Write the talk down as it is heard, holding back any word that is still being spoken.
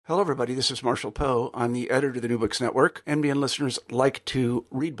Hello, everybody. This is Marshall Poe. I'm the editor of the New Books Network. NBN listeners like to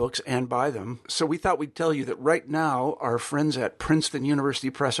read books and buy them. So we thought we'd tell you that right now, our friends at Princeton University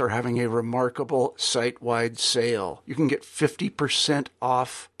Press are having a remarkable site-wide sale. You can get 50%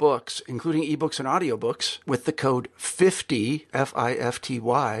 off books, including ebooks and audiobooks, with the code 50,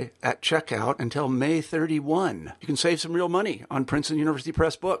 F-I-F-T-Y, at checkout until May 31. You can save some real money on Princeton University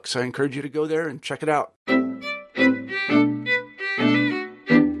Press books. I encourage you to go there and check it out.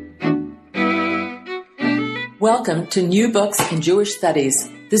 Welcome to New Books in Jewish Studies.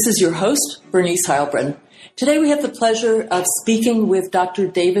 This is your host, Bernice Heilbrunn. Today we have the pleasure of speaking with Dr.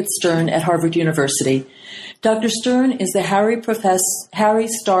 David Stern at Harvard University. Dr. Stern is the Harry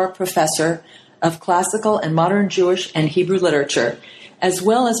Starr Professor of Classical and Modern Jewish and Hebrew Literature, as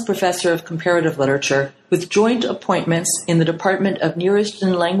well as Professor of Comparative Literature, with joint appointments in the Department of Near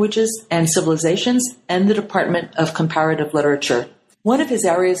Eastern Languages and Civilizations and the Department of Comparative Literature. One of his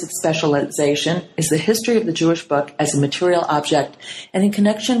areas of specialization is the history of the Jewish book as a material object, and in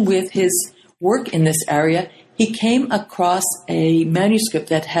connection with his work in this area, he came across a manuscript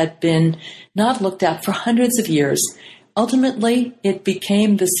that had been not looked at for hundreds of years. Ultimately, it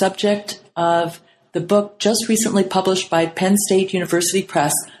became the subject of the book just recently published by Penn State University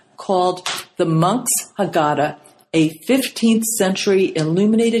Press called The Monk's Haggadah, a 15th century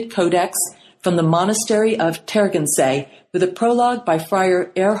illuminated codex from the monastery of Tegernsee, with a prologue by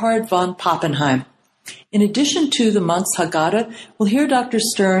Friar Erhard von Pappenheim. In addition to the Monk's Haggadah, we'll hear Dr.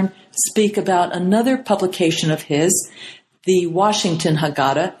 Stern speak about another publication of his, the Washington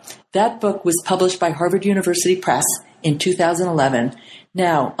Haggadah. That book was published by Harvard University Press in 2011.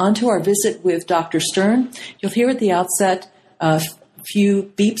 Now, on to our visit with Dr. Stern. You'll hear at the outset a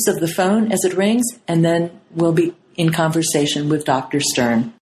few beeps of the phone as it rings, and then we'll be in conversation with Dr.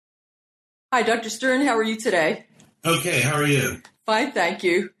 Stern. Hi, Dr. Stern. How are you today? Okay, how are you? Fine, thank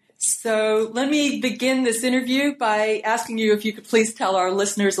you. So let me begin this interview by asking you if you could please tell our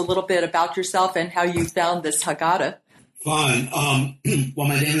listeners a little bit about yourself and how you found this Haggadah. Fine. Well,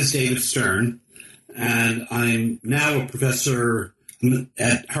 my name is David Stern, and I'm now a professor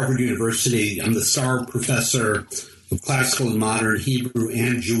at Harvard University. I'm the Starr Professor of Classical and Modern Hebrew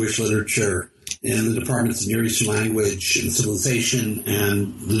and Jewish Literature in the Departments of Near Eastern Language and Civilization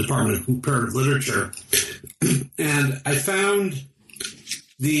and the Department of Comparative Literature. And I found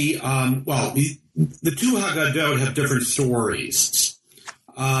the two Haggadot have different stories.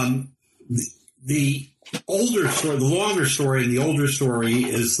 The older story, the longer story, and the older story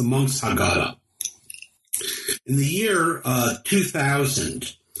is the Monk's Haggadah. In the year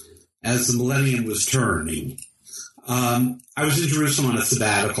 2000, as the millennium was turning, I was in Jerusalem on a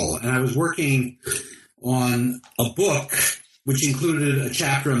sabbatical, and I was working on a book which included a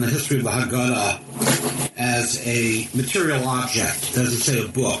chapter on the history of the Haggadah as a material object, that is to say a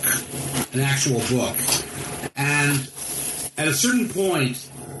book, an actual book. And at a certain point,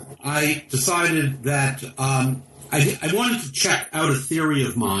 I decided that I wanted to check out a theory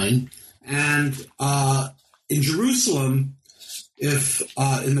of mine. And in Jerusalem, if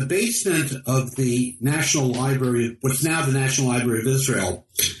in the basement of the National Library, what's now the National Library of Israel,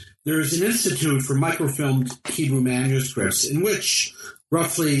 there is an institute for microfilmed Hebrew manuscripts in which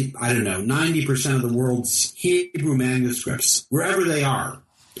roughly, 90% of the world's Hebrew manuscripts, wherever they are,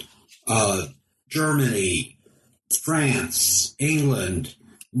 Germany, France, England,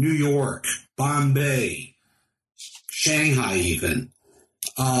 New York, Bombay, Shanghai even,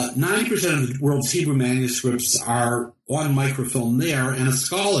 90% of the world's Hebrew manuscripts are on microfilm there, and a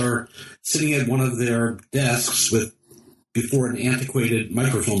scholar sitting at one of their desks before an antiquated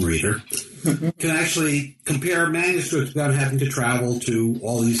microfilm reader can actually compare manuscripts without having to travel to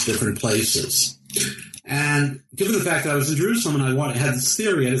all these different places. And given the fact that I was in Jerusalem and I had this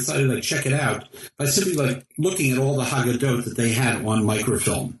theory, I decided to check it out by simply looking at all the Haggadot that they had on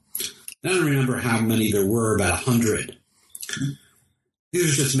microfilm. I don't remember how many there were, about 100.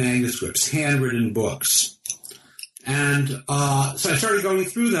 These are just manuscripts, handwritten books. And so I started going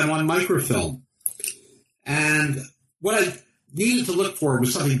through them on microfilm. And what I needed to look for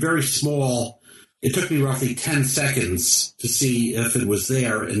was something very small. It took me roughly 10 seconds to see if it was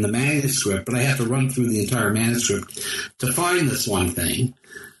there in the manuscript, but I had to run through the entire manuscript to find this one thing.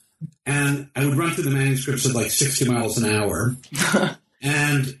 And I would run through the manuscripts at 60 miles an hour.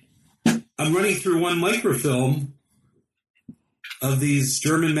 And I'm running through one microfilm of these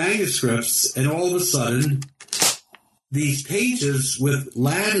German manuscripts, and all of a sudden, these pages with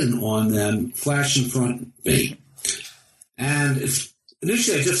Latin on them flash in front of me. And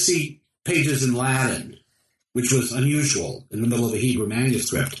initially I just see pages in Latin, which was unusual in the middle of a Hebrew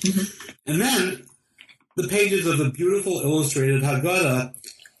manuscript. Mm-hmm. And then the pages of the beautiful illustrated Haggadah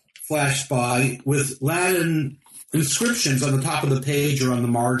flashed by with Latin inscriptions on the top of the page or on the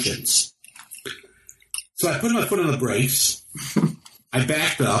margins. So I put my foot on the brakes. I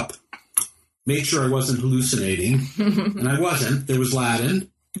backed up, made sure I wasn't hallucinating, and I wasn't. There was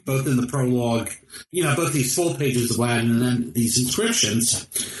Latin, both in the prologue, both these full pages of Latin and then these inscriptions.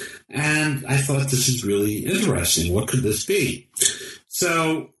 And I thought, this is really interesting. What could this be?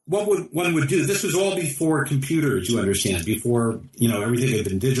 So what one would do, this was all before computers, you understand, before, everything had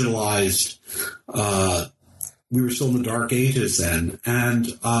been digitalized. We were still in the dark ages then. And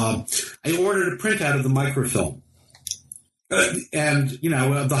I ordered a printout of the microfilm. And,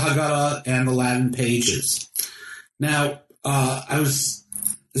 of the Haggadah and the Latin pages. Now, I was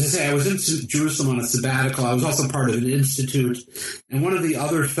in Jerusalem on a sabbatical. I was also part of an institute. And one of the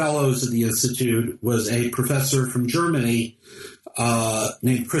other fellows of the institute was a professor from Germany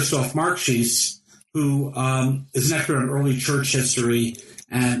named Christoph Markschies, who is an expert on early church history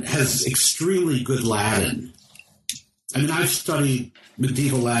and has extremely good Latin. I mean, I've studied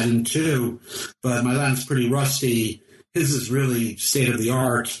medieval Latin too, but my Latin's pretty rusty. His is really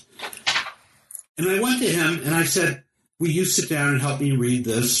state-of-the-art. And I went to him and I said, will you sit down and help me read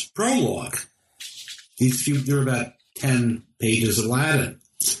this prologue? There were about 10 pages of Latin.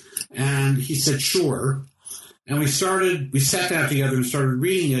 And he said, sure. And we sat down together and started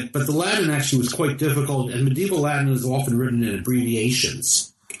reading it, but the Latin actually was quite difficult, and medieval Latin is often written in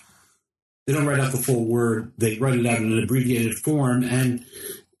abbreviations. They don't write out the full word. They write it out in an abbreviated form, and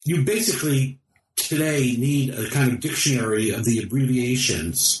you basically today need a kind of dictionary of the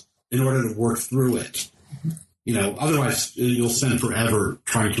abbreviations in order to work through it. Otherwise you'll spend forever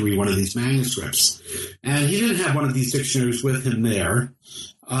trying to read one of these manuscripts. And he didn't have one of these dictionaries with him there.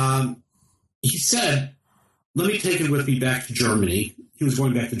 He said, let me take it with me back to Germany. He was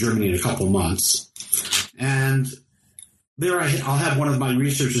going back to Germany in a couple of months. And there I'll have one of my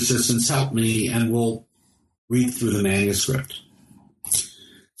research assistants help me, and we'll read through the manuscript.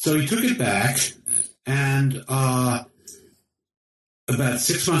 So he took it back, and about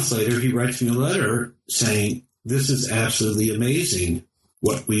 6 months later, he writes me a letter saying, this is absolutely amazing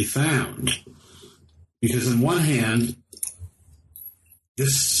what we found. Because on one hand,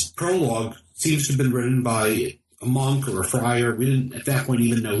 this prologue seems to have been written by a monk or a friar. We didn't at that point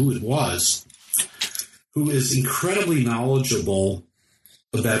even know who it was, who is incredibly knowledgeable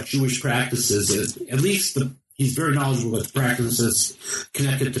about Jewish practices. At least he's very knowledgeable about the practices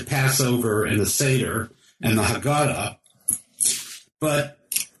connected to Passover and the Seder and the Haggadah. But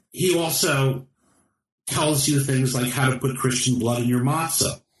he also tells you things like how to put Christian blood in your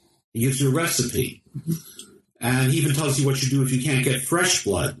matzah. He gives you a recipe. And he even tells you what you do if you can't get fresh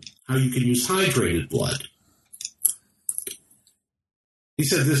blood, how you can use hydrated blood. He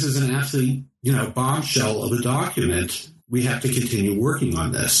said this is an absolute, bombshell of a document. We have to continue working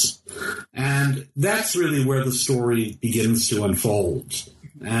on this. And that's really where the story begins to unfold.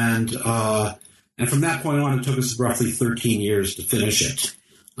 And from that point on, it took us roughly 13 years to finish it.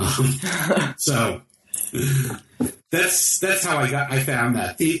 So that's how I found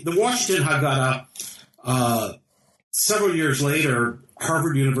that. The Washington Haggadah, several years later,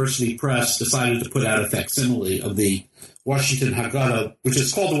 Harvard University Press decided to put out a facsimile of the Washington Haggadah, which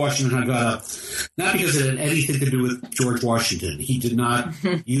is called the Washington Haggadah, not because it had anything to do with George Washington. He did not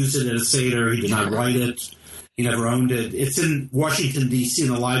use it as a Seder. He did not write it. He never owned it. It's in Washington, D.C., in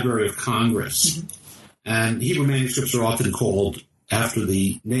the Library of Congress. And Hebrew manuscripts are often called after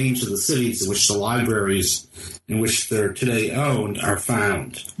the names of the cities in which the libraries in which they're today owned are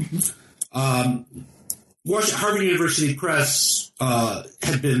found. Harvard University Press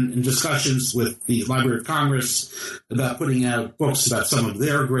had been in discussions with the Library of Congress about putting out books about some of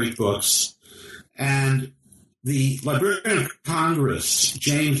their great books. And the Librarian of Congress,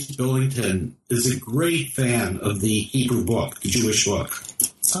 James Billington, is a great fan of the Hebrew book, the Jewish book.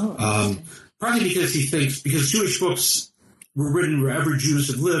 Partly because he thinks, because Jewish books were written wherever Jews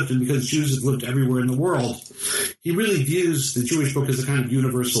have lived, and because Jews have lived everywhere in the world, he really views the Jewish book as a kind of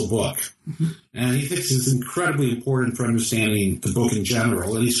universal book. Mm-hmm. And he thinks it's incredibly important for understanding the book in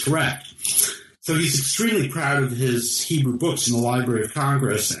general, and he's correct. So he's extremely proud of his Hebrew books in the Library of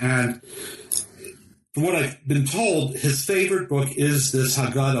Congress, and from what I've been told, his favorite book is this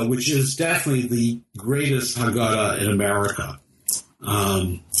Haggadah, which is definitely the greatest Haggadah in America.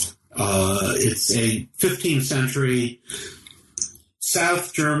 It's a 15th century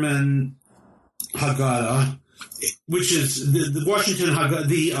South German Haggadah, which is the Washington Haggadah.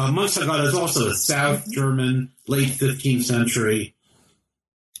 The Monk's Haggadah is also a South German, late 15th century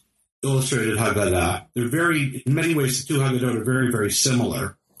illustrated Haggadah. They're very, in many ways, the two Haggadot are very, very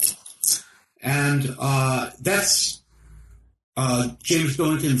similar. And that's James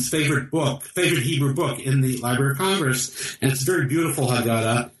Billington's favorite Hebrew book in the Library of Congress, and it's a very beautiful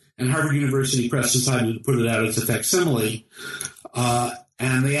Haggadah, and Harvard University Press decided to put it out as a facsimile,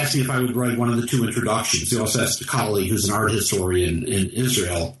 and they asked me if I would write one of the two introductions. They also asked a colleague who's an art historian in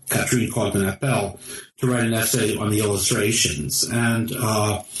Israel, Katrine Cogman-Appel, to write an essay on the illustrations, and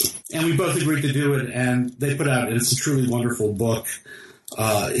we both agreed to do it, and they put out, and it's a truly wonderful book.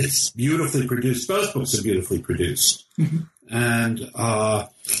 It's beautifully produced. Both books are beautifully produced. Mm-hmm.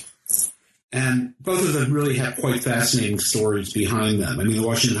 And both of them really have quite fascinating stories behind them. I mean, the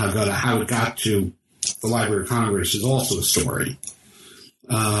Washington Haggadah, how it got to the Library of Congress, is also a story.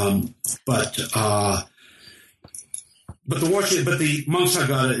 But the Monk's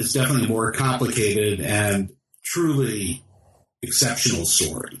Haggadah is definitely a more complicated and truly exceptional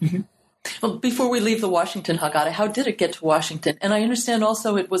story. Mm-hmm. Well, before we leave the Washington Haggadah, how did it get to Washington? And I understand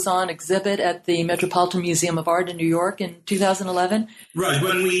also it was on exhibit at the Metropolitan Museum of Art in New York in 2011. Right.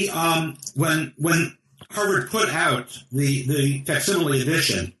 When we when Harvard put out the facsimile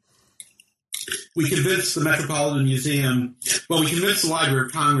edition, we convinced the Metropolitan Museum. Well, we convinced the Library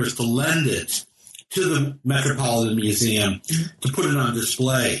of Congress to lend it to the Metropolitan Museum to put it on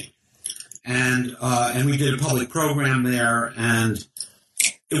display, and we did a public program there, and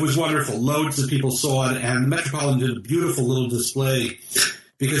it was wonderful. Loads of people saw it, and the Metropolitan did a beautiful little display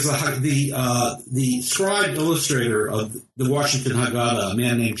because the scribe illustrator of the Washington Haggadah, a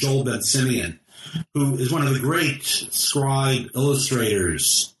man named Joel Ben Simeon, who is one of the great scribe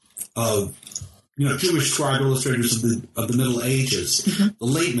illustrators of, Jewish scribe illustrators of the Middle Ages, mm-hmm. the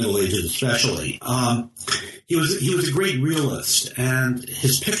late Middle Ages especially. He was a great realist, and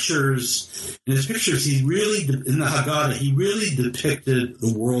his pictures, he really, in the Haggadah, he really depicted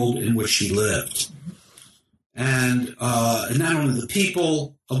the world in which he lived. And not only the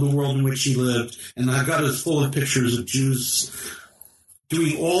people of the world in which he lived, and the Haggadah is full of pictures of Jews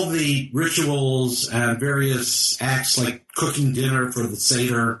doing all the rituals and various acts like cooking dinner for the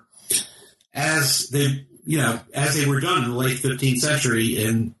Seder, as they were done in the late 15th century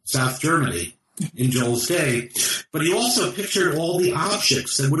in South Germany in Joel's day. But he also pictured all the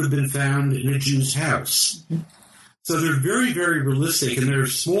objects that would have been found in a Jew's house. So they're very, very realistic, and they're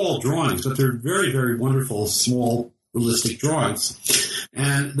small drawings, but they're very, very wonderful, small, realistic drawings.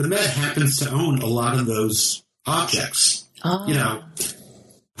 And the Met happens to own a lot of those objects. Oh.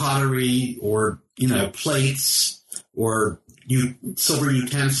 Pottery or, plates or silver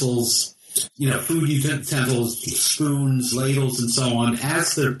utensils, food utensils, spoons, ladles, and so on,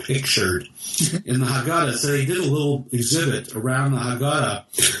 as they're pictured in the Haggadah. So they did a little exhibit around the Haggadah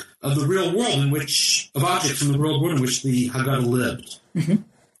of the real world of objects from the real world in which the Haggadah lived mm-hmm.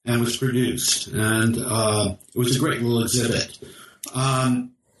 and was produced. And it was a great little exhibit. The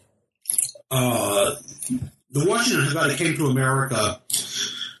Washington Haggadah came to America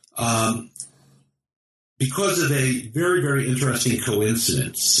because of a very, very interesting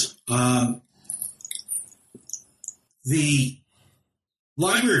coincidence. The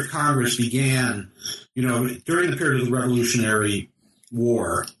Library of Congress began, during the period of the Revolutionary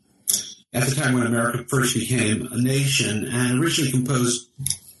War, at the time when America first became a nation, and originally composed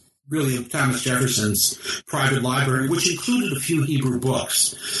really of Thomas Jefferson's private library, which included a few Hebrew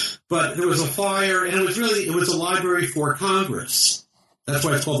books. But there was a fire, and it was a library for Congress. That's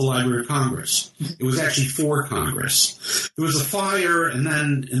why it's called the Library of Congress. It was actually for Congress. There was a fire, and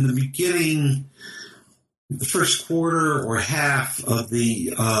then in the beginning, the first quarter or half of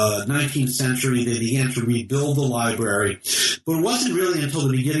the 19th century, they began to rebuild the library. But it wasn't really until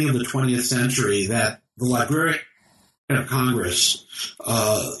the beginning of the 20th century that the Librarian of Congress,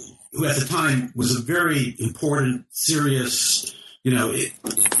 who at the time was a very important, serious,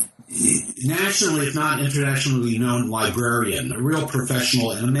 nationally, if not internationally known librarian, a real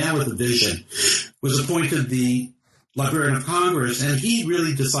professional and a man with a vision, was appointed the Librarian of Congress, and he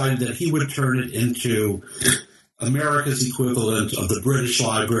really decided that he would turn it into America's equivalent of the British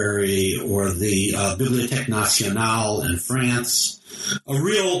Library or the Bibliothèque Nationale in France, a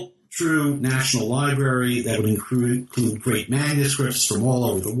real true national library that would include great manuscripts from all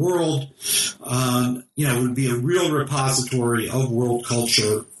over the world. It would be a real repository of world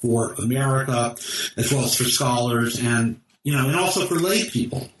culture for America, as well as for scholars and also for lay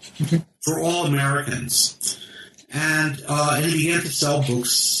people, for all Americans. And he began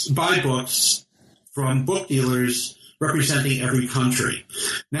to buy books from book dealers representing every country.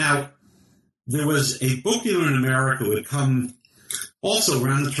 Now, there was a book dealer in America who had come also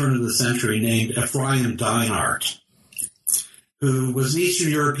around the turn of the century named Ephraim Deinart, who was an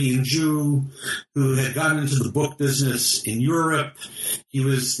Eastern European Jew who had gotten into the book business in Europe. He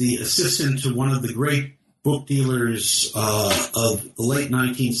was the assistant to one of the great book dealers of the late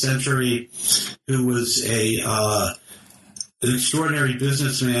 19th century, who was an extraordinary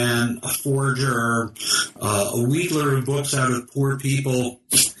businessman, a forger, a wheedler of books out of poor people.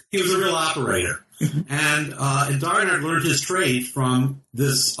 He was a real operator. And Deinhardt learned his trade from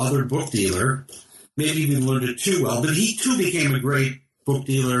this other book dealer. Maybe even learned it too well, but he too became a great book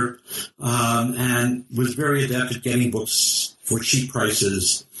dealer and was very adept at getting books for cheap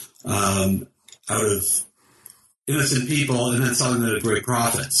prices out of innocent people and then selling them at great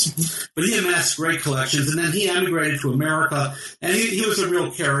profits. But he amassed great collections, and then he emigrated to America, and he was a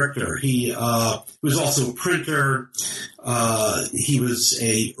real character. He was also a printer. He was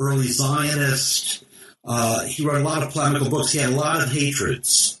an early Zionist. He wrote a lot of polemical books. He had a lot of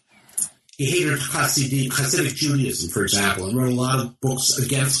hatreds. He hated Hasidic Judaism, for example, and wrote a lot of books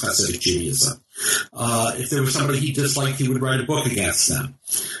against Hasidic Judaism. If there was somebody he disliked, he would write a book against them.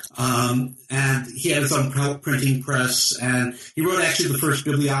 And he had his own printing press, and he wrote actually the first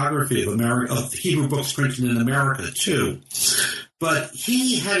bibliography of Hebrew books printed in America, too. But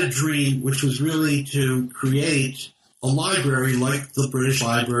he had a dream, which was really to create a library like the British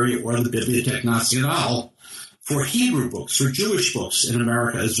Library or the Bibliothèque Nationale for Hebrew books, for Jewish books in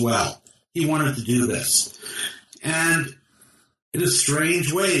America as well. He wanted to do this. And in a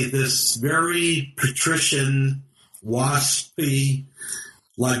strange way, this very patrician, waspy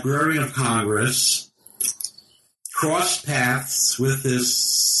Librarian of Congress crossed paths with this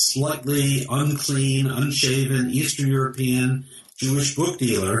slightly unclean, unshaven Eastern European Jewish book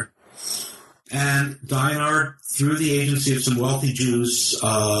dealer. And Deinhardt, through the agency of some wealthy Jews,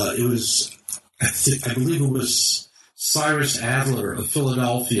 I believe it was Cyrus Adler of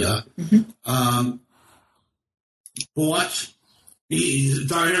Philadelphia, Deinhardt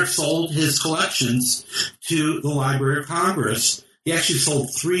sold his collections to the Library of Congress. He actually sold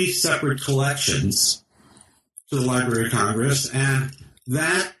 3 separate collections to the Library of Congress, and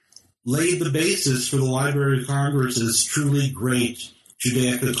that laid the basis for the Library of Congress's truly great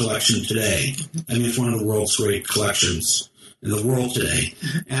Judaica collection today. I mean, it's one of the world's great collections in the world today.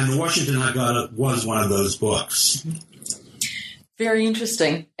 And the Washington Haggadah was one of those books. Very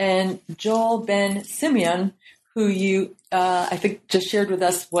interesting. And Joel Ben Simeon, who you, I think, just shared with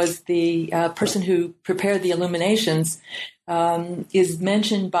us, was the person who prepared the illuminations, is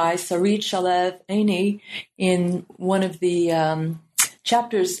mentioned by Sarit Shalev Aini in one of the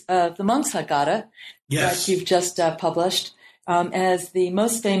chapters of the Monk's Haggadah that you've just published, as the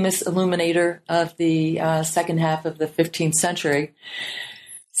most famous illuminator of the second half of the 15th century.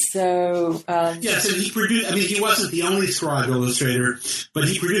 So yes, and he produced. I mean, he wasn't the only scribe illustrator, but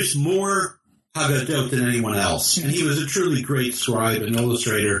he produced more Haggadot than anyone else, and he was a truly great scribe and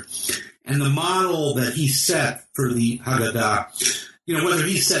illustrator. And the model that he set for the Haggadah, whether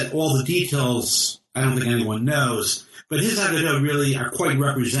he set all the details, I don't think anyone knows, but his Haggadah really are quite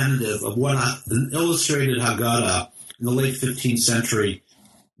representative of what an illustrated Haggadah in the late 15th century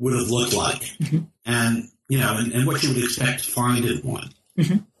would have looked like, and what you would expect to find in one.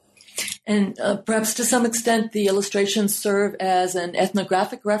 And perhaps to some extent, the illustrations serve as an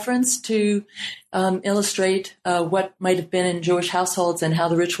ethnographic reference to illustrate what might have been in Jewish households and how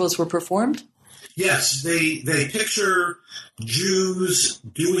the rituals were performed? Yes, they picture Jews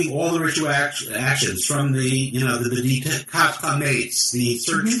doing all the ritual actions, from the Kat Hametz, the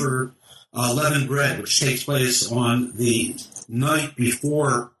search for leavened bread, which takes place on the night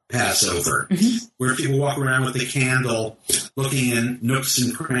before Passover, where people walk around with a candle, looking in nooks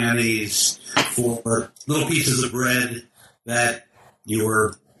and crannies for little pieces of bread that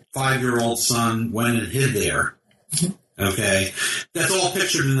your 5-year-old son went and hid there. Okay, that's all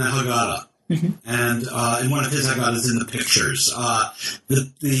pictured in the Haggadah. And in one of his Haggadahs in the pictures,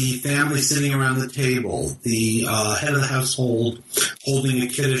 the family sitting around the table, the head of the household holding a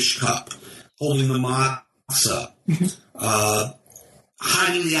Kiddush cup, holding the matzah,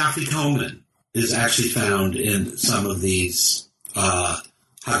 hiding the afikomen is actually found in some of these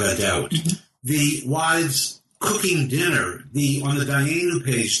Haggadot. The wives cooking dinner, on the Dayenu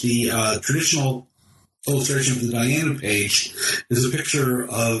page, the traditional illustration of the Dayenu page is a picture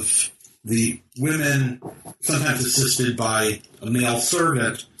of the women, sometimes assisted by a male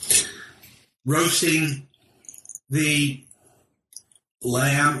servant, roasting the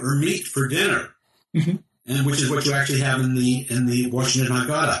lamb or meat for dinner. And which is what you actually have in the Washington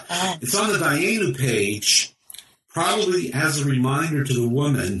Haggadah. It's on the Dayenu page, probably as a reminder to the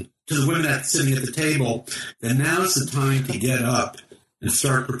women that's sitting at the table, that now's the time to get up and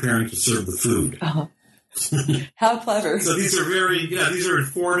start preparing to serve the food. How clever. So these are these are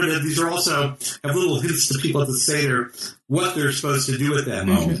informative. These are also have little hints to people at the Seder what they're supposed to do at that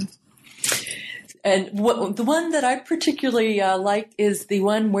moment. And the one that I particularly like is the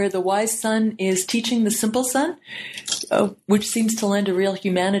one where the wise son is teaching the simple son, which seems to lend a real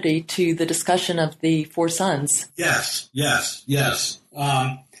humanity to the discussion of the four sons. Yes.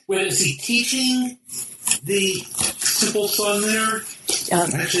 Wait, is he teaching the simple son there?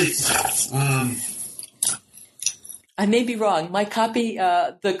 I may be wrong. My copy,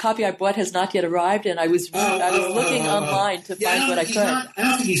 the copy I bought, has not yet arrived, and I was looking online to find what I could. I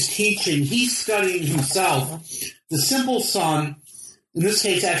don't think he's teaching. He's studying himself. The simple son, in this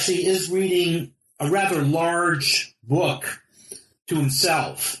case, actually is reading a rather large book to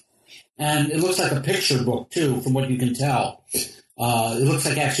himself, and it looks like a picture book too, from what you can tell. It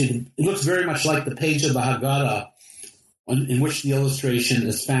looks very much like the page of the Haggadah in which the illustration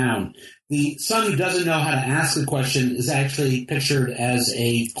is found. The son who doesn't know how to ask a question is actually pictured as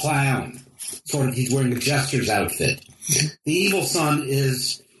a clown. Sort of, he's wearing a jester's outfit. The evil son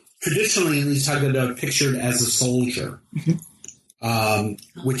is traditionally in these Haggadah pictured as a soldier,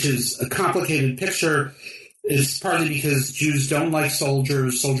 which is a complicated picture. It's partly because Jews don't like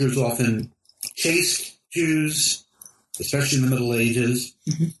soldiers. Soldiers often chased Jews, especially in the Middle Ages.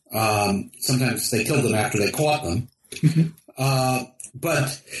 Sometimes they killed them after they caught them.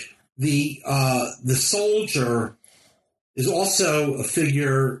 But the soldier is also a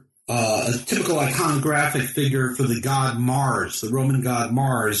figure, a typical iconographic figure for the god Mars, the Roman god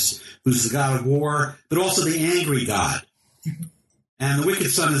Mars, who's the god of war, but also the angry god. And the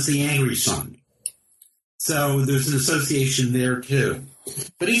wicked son is the angry son. So there's an association there too.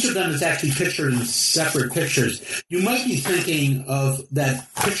 But each of them is actually pictured in separate pictures. You might be thinking of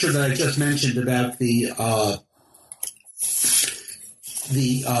that picture that I just mentioned about the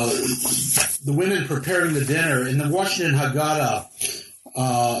women preparing the dinner in the Washington Haggadah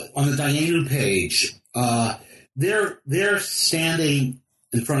on the Dayenu page. They're standing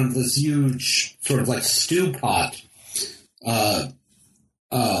in front of this huge sort of like stew pot,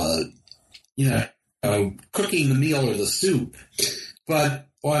 cooking the meal or the soup. But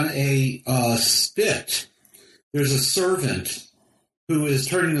on a spit, there's a servant who is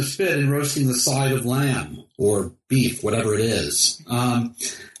turning the spit and roasting the side of lamb or beef, whatever it is.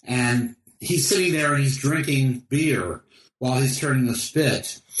 And he's sitting there and he's drinking beer while he's turning the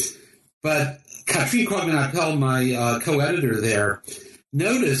spit. But Katrin Krogman-Appel, my co-editor there,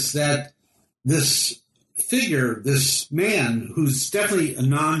 noticed that this figure, this man who's definitely a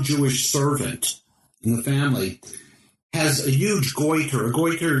non-Jewish servant in the family, has a huge goiter. A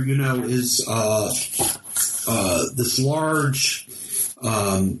goiter, is this large,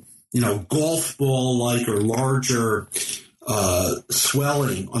 golf ball-like or larger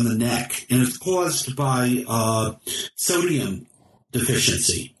swelling on the neck, and it's caused by sodium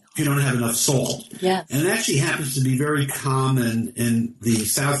deficiency. If you don't have enough salt. Yes. And it actually happens to be very common in the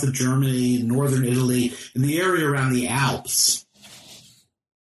south of Germany, northern Italy, in the area around the Alps.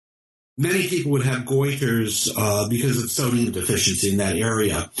 Many people would have goiters because of sodium deficiency in that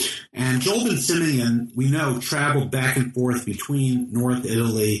area. And Joel Ben Simeon, we know, traveled back and forth between North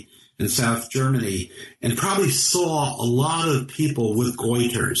Italy and South Germany and probably saw a lot of people with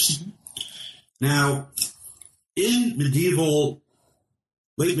goiters. Mm-hmm. Now, in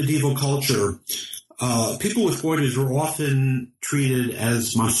late medieval culture, people with goiters were often treated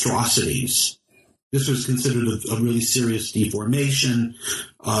as monstrosities. This was considered a really serious deformation.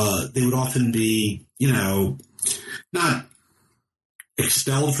 They would often be, not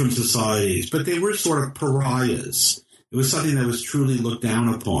expelled from societies, but they were sort of pariahs. It was something that was truly looked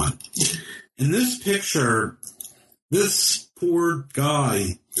down upon. In this picture, this poor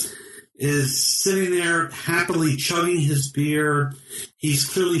guy is sitting there happily chugging his beer. He's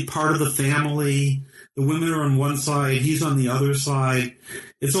clearly part of the family. The women are on one side. He's on the other side.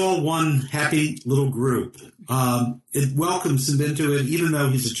 It's all one happy little group. It welcomes him into it, even though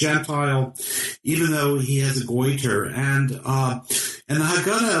he's a Gentile, even though he has a goiter. And the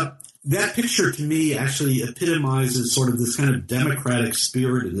Haggadah, that picture to me actually epitomizes sort of this kind of democratic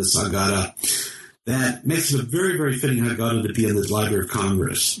spirit in this Haggadah that makes it a very, very fitting Haggadah to be in the Library of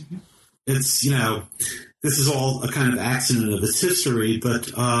Congress. Mm-hmm. It's, this is all a kind of accident of its history, but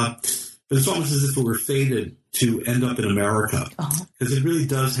it's almost as if it were fated to end up in America, because it really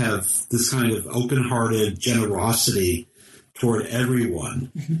does have this kind of open-hearted generosity toward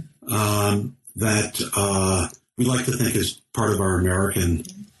everyone that we like to think is part of our American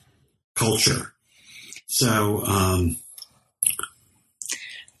culture. So,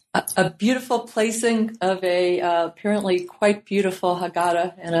 a beautiful placing of a apparently quite beautiful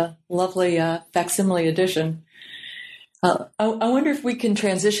Haggadah and a lovely facsimile edition. I wonder if we can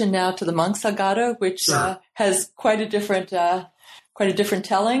transition now to the Monk's Haggadah, which sure. Has quite a different quite a different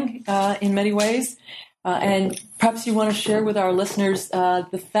telling in many ways. And perhaps you want to share with our listeners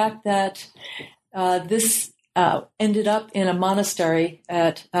the fact that this ended up in a monastery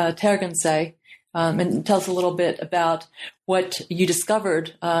at Tegernsee, and tell us a little bit about what you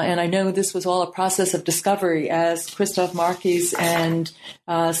discovered. And I know this was all a process of discovery as Christoph Marquis and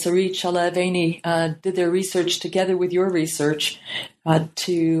Sarit Shalev-Amy did their research together with your research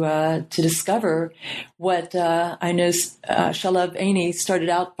to discover what I know Shalev-Amy started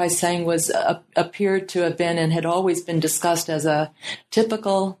out by saying was appeared to have been and had always been discussed as a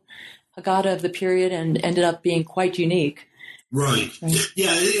typical Haggadah of the period and ended up being quite unique. Right.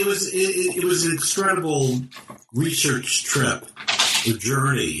 Yeah, it was an incredible research trip, a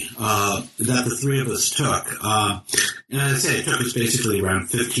journey that the three of us took. And as I say, it took us basically around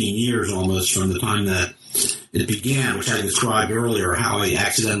 15 years almost from the time that it began, which I described earlier, how I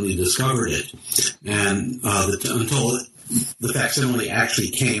accidentally discovered it, and until the facsimile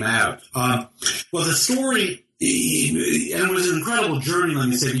actually came out. Well, the story, and it was an incredible journey, let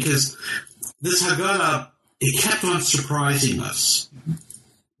me say, because this Haggadah, it kept on surprising us.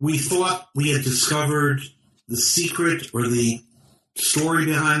 We thought we had discovered the secret or the story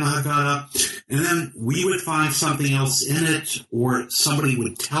behind the Haggadah, and then we would find something else in it, or somebody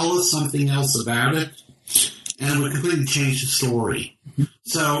would tell us something else about it, and it would completely change the story.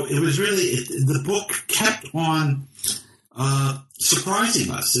 So it was really, the book kept on surprising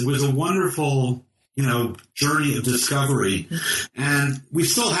us. It was a wonderful, journey of discovery, and we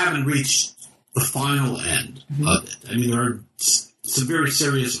still haven't reached the final end of it. I mean, there are some very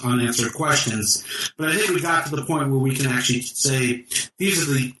serious unanswered questions, but I think we got to the point where we can actually say, these are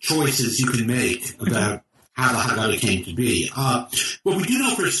the choices you can make about how the Haggadah came to be. What we do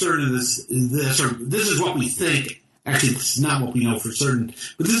know for certain is this is what we think. Actually, this is not what we know for certain,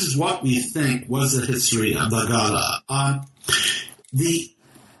 but this is what we think was the history of the Haggadah.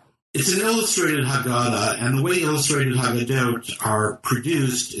 It's an illustrated Haggadah, and the way illustrated Haggadot are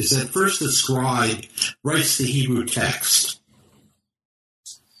produced is that first the scribe writes the Hebrew text.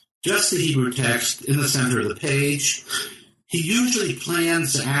 Just the Hebrew text in the center of the page. He usually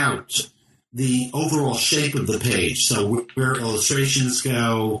plans out the overall shape of the page, so where illustrations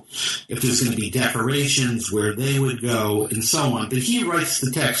go, if there's going to be decorations, where they would go, and so on. But he writes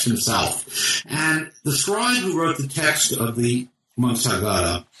the text himself. And the scribe who wrote the text of the Monks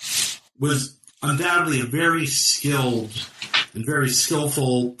Haggadah was undoubtedly a very skilled and very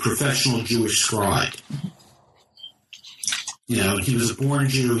skillful professional Jewish scribe. He was a born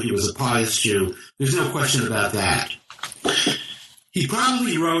Jew, he was a pious Jew. There's no question about that. He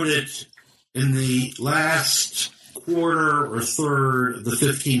probably wrote it in the last quarter or third of the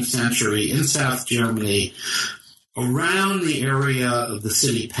 15th century in South Germany, around the area of the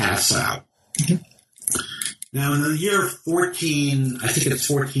city Passau. Now, in the year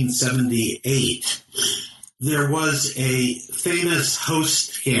 1478, there was a famous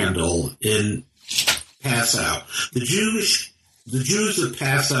host scandal in Passau. The Jews of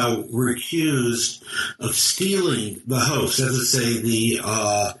Passau were accused of stealing the host, as I say, the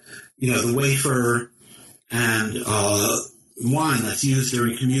wafer and wine that's used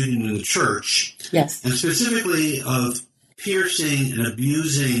during communion in the church. Yes. And specifically of piercing and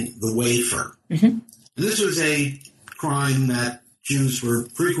abusing the wafer. Mm-hmm. And this was a crime that Jews were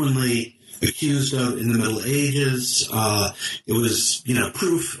frequently accused of in the Middle Ages. It was,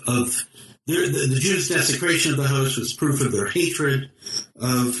 proof of the Jews' desecration of the host was proof of their hatred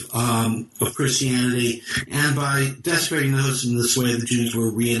of Christianity. And by desecrating the host in this way, the Jews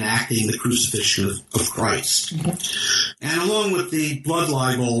were reenacting the crucifixion of Christ. Mm-hmm. And along with the blood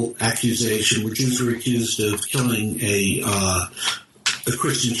libel accusation, where Jews were accused of killing a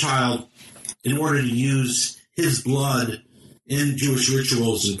Christian child in order to use his blood in Jewish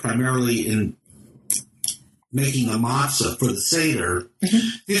rituals and primarily in making a matzah for the Seder. Mm-hmm.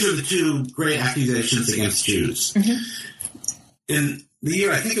 These are the two great accusations against Jews. Mm-hmm. In the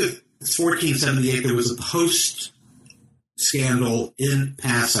year, I think it was 1478, there was a host scandal in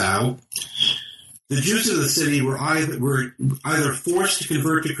Passau. The Jews of the city were either forced to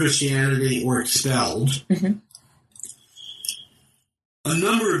convert to Christianity or expelled. Mm-hmm. A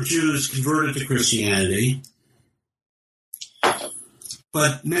number of Jews converted to Christianity,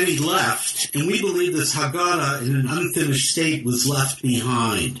 but many left, and we believe this Haggadah in an unfinished state was left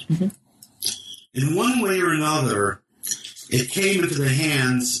behind. Mm-hmm. In one way or another, it came into the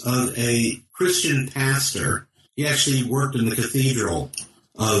hands of a Christian pastor. He actually worked in the cathedral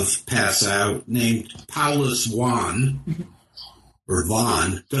of Passau, named Paulus Wann, mm-hmm. or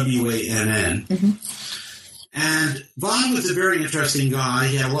Wann, W-A-N-N. Mm-hmm. And Wann was a very interesting guy.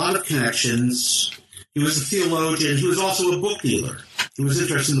 He had a lot of connections. He was a theologian. He was also a book dealer. He was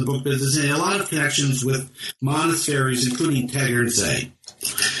interested in the book business and had a lot of connections with monasteries, including Tegernsee.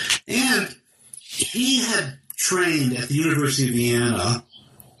 And he had trained at the University of Vienna,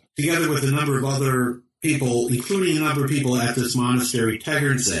 together with a number of other people, including a number of people at this monastery,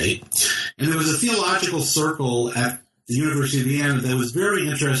 Tegernsee. And there was a theological circle at the University of Vienna that was very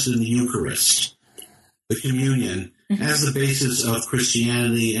interested in the Eucharist, the communion, as the basis of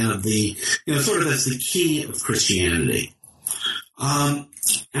Christianity and of the, sort of that's the key of Christianity. And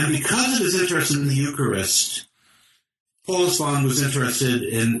because of his interest in the Eucharist, Paulus Bond was interested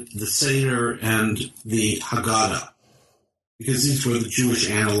in the Seder and the Haggadah, because these were the Jewish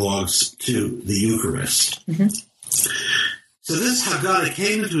analogs to the Eucharist. Mm-hmm. So this Haggadah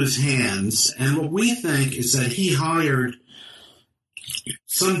came into his hands, and what we think is that he hired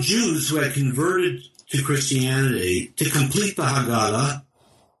some Jews who had converted to Christianity to complete the Haggadah.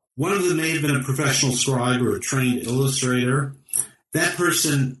 One of them may have been a professional scribe or a trained illustrator. That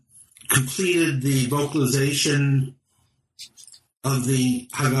person completed the vocalization of the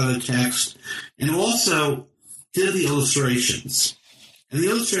Haggadah text and also did the illustrations. And the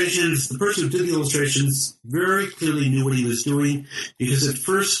illustrations, the person who did the illustrations very clearly knew what he was doing, because at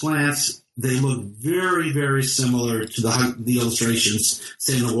first glance, they look very, very similar to the illustrations,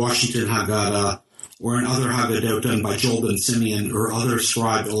 say, in the Washington Haggadah or in other Haggadah done by Joel Ben Simeon or other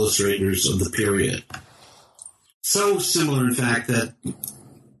scribe illustrators of the period. So similar, in fact, that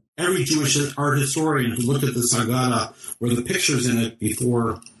every Jewish art historian who looked at this Haggadah or the pictures in it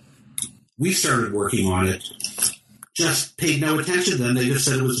before we started working on it just paid no attention to them. They just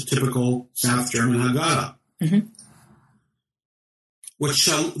said it was a typical South German Haggadah. Mm-hmm. What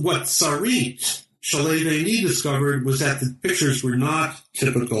Sarit Shalei discovered was that the pictures were not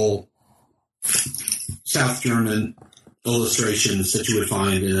typical South German illustrations that you would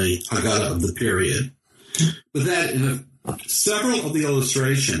find in a Haggadah of the period, but that in several of the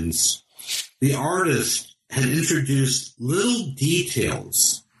illustrations, the artist had introduced little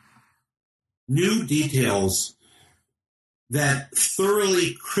details, new details that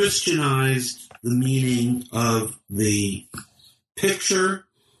thoroughly Christianized the meaning of the picture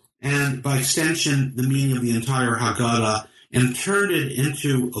and, by extension, the meaning of the entire Haggadah, and turned it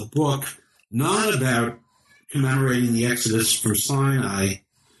into a book not about commemorating the Exodus from Sinai,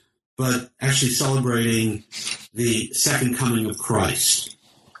 but actually celebrating the second coming of Christ.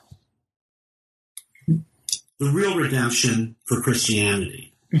 The real redemption for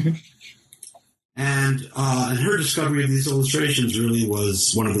Christianity. Mm-hmm. And her discovery of these illustrations really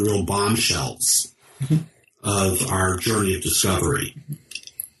was one of the real bombshells of our journey of discovery.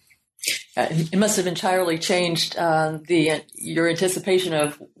 It must have entirely changed your anticipation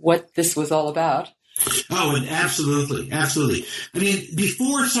of what this was all about. Oh, and absolutely, absolutely. I mean,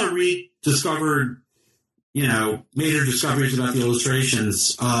 before Sarit discovered, made her discoveries about the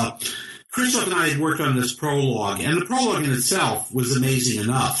illustrations, Christoph and I had worked on this prologue, and the prologue in itself was amazing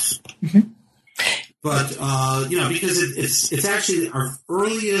enough. Mm-hmm. But, because it's actually our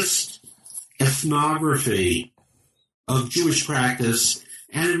earliest ethnography of Jewish practice,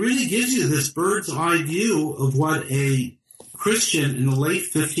 and it really gives you this bird's eye view of what a Christian in the late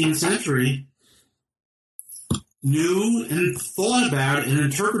 15th century knew and thought about and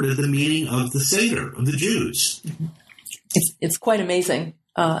interpreted the meaning of the Seder, of the Jews. It's quite amazing.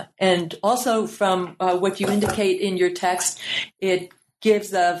 And also from what you indicate in your text, it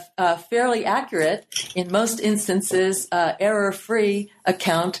gives a fairly accurate, in most instances, error-free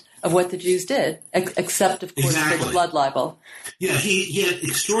account of what the Jews did, except, of course, exactly. for the blood libel. Yeah, he had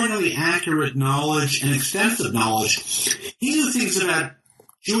extraordinarily accurate knowledge and extensive knowledge. He knew things about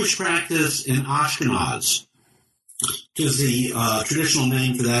Jewish practice in Ashkenaz, which is the traditional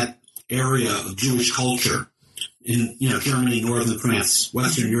name for that area of Jewish culture in Germany, northern France,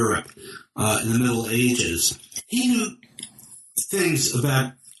 Western Europe, in the Middle Ages. He knew things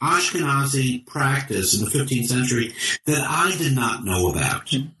about Ashkenazi practice in the 15th century that I did not know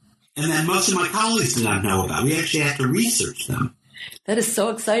about, and that most of my colleagues did not know about. We actually had to research them. That is so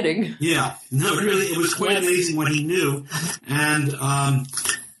exciting. Yeah, no, it was quite amazing what he knew, and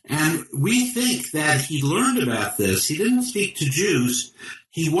we think that he learned about this. He didn't speak to Jews.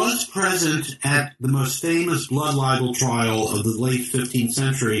 He was present at the most famous blood libel trial of the late 15th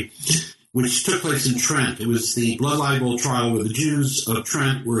century, which took place in Trent. It was the blood libel trial where the Jews of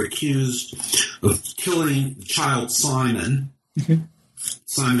Trent were accused of killing the child Simon, mm-hmm.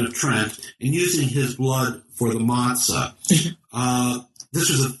 Simon of Trent, and using his blood for the matzah. This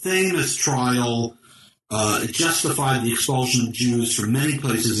was a famous trial. It justified the expulsion of Jews from many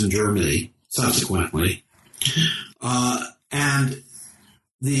places in Germany subsequently. And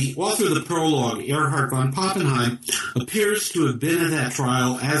the author of the prologue, Erhard von Pappenheim, appears to have been at that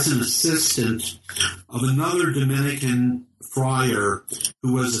trial as an assistant of another Dominican friar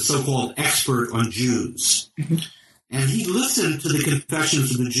who was a so-called expert on Jews. And he listened to the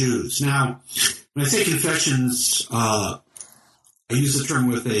confessions of the Jews. Now, when I say confessions, I use the term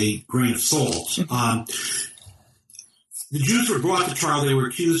with a grain of salt. The Jews were brought to trial. They were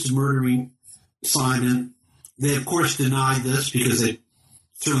accused of murdering Simon. They, of course, denied this because they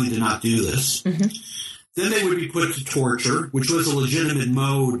certainly did not do this. Then they would be put to torture, which was a legitimate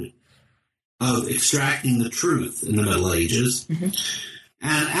mode of extracting the truth in the Middle Ages. And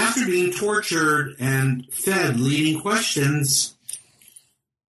after being tortured and fed leading questions,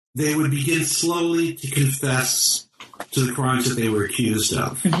 they would begin slowly to confess to the crimes that they were accused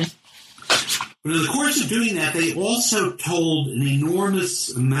of. But in the course of doing that, they also told an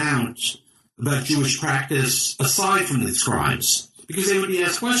enormous amount about Jewish practice aside from these crimes. Because they would be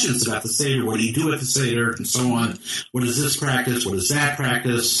asked questions about the Seder. What do you do at the Seder? And so on. What is this practice? What is that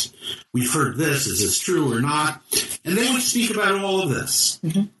practice? We've heard this. Is this true or not? And they would speak about all of this.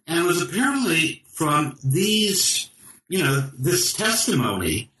 And it was apparently from these, this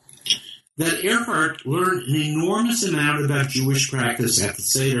testimony that Erhard learned an enormous amount about Jewish practice at the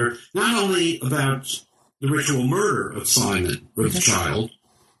Seder, not only about the ritual murder of Simon, or the child,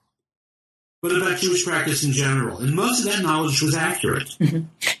 but about Jewish practice in general. And most of that knowledge was accurate.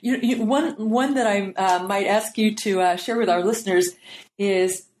 One that I might ask you to share with our listeners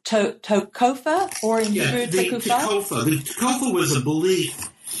is Tekofa, or in Hebrew, Tekofa. The Tekofa was a belief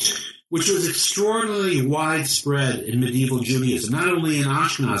which was extraordinarily widespread in medieval Judaism, not only in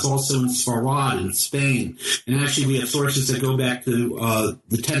Ashkenaz, also in Sfarad, in Spain. And actually we have sources that go back to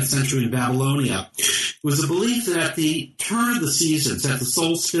the 10th century in Babylonia. It was a belief that at the turn of the seasons, at the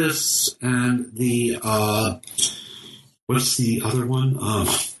solstice and the, what's the other one? I'm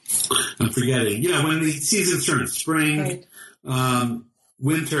forgetting. When the seasons turn, spring,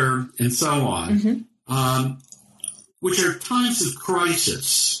 winter, and so on, which are times of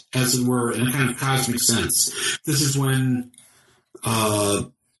crisis, as it were, in a kind of cosmic sense. This is when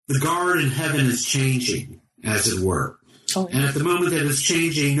the guard in heaven is changing, as it were. And at the moment that it's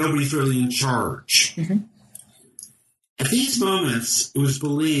changing, nobody's really in charge. At these moments, it was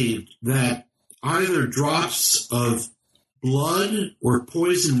believed that either drops of blood or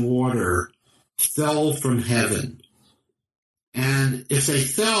poison water fell from heaven. And if they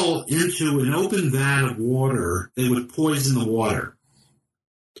fell into an open vat of water, they would poison the water.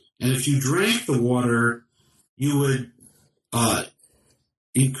 And if you drank the water, you would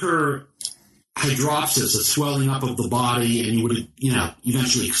incur hydropsis, a swelling up of the body, and you would,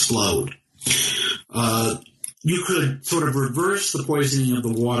 eventually explode. You could sort of reverse the poisoning of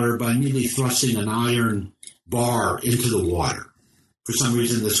the water by immediately thrusting an iron bar into the water. For some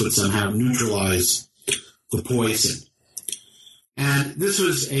reason, this would somehow neutralize the poison. And this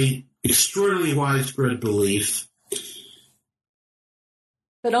was an extraordinarily widespread belief.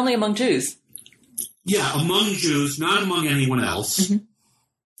 But only among Jews. Yeah, among Jews, not among anyone else,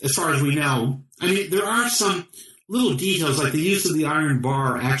 as far as we know. I mean, there are some little details, like the use of the iron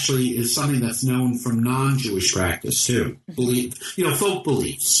bar actually is something that's known from non-Jewish practice, too. Folk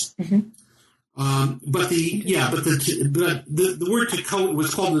beliefs. But the word Tekofa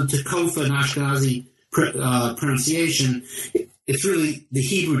was called the Tekofa in Ashkenazi pronunciation. It's really the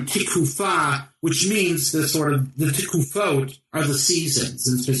Hebrew tikufa, which means the tikufot are the seasons,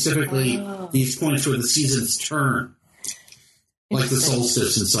 and specifically these points where the seasons turn, like the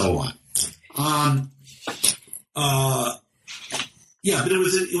solstice and so on. But it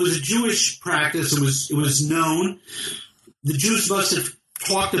was a Jewish practice. It was known. The Jews must have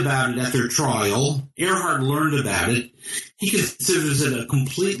talked about it at their trial. Erhard learned about it. He considers it a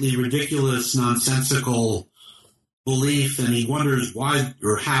completely ridiculous, nonsensical belief, and he wonders why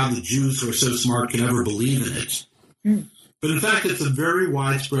or how the Jews who are so smart could ever believe in it. But in fact, it's a very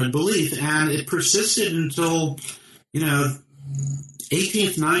widespread belief, and it persisted until,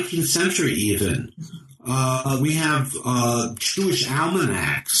 18th, 19th century even. We have Jewish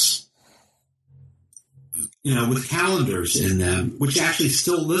almanacs, with calendars in them, which actually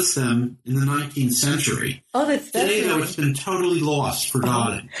still list them in the 19th century. Oh, that's today, though, it's been totally lost,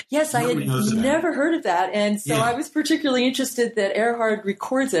 forgotten. Yes, Nobody I had never heard of that, and so I was particularly interested that Erhard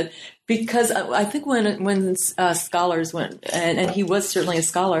records it, because I think when scholars went, and he was certainly a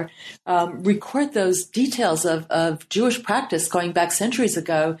scholar, record those details of Jewish practice going back centuries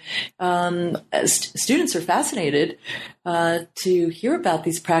ago, students are fascinated to hear about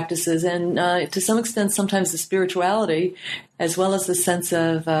these practices, and to some extent, sometimes the spirituality, as well as the sense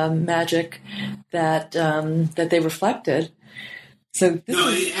of magic that they reflected. So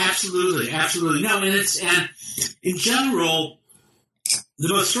absolutely. No, and in general, the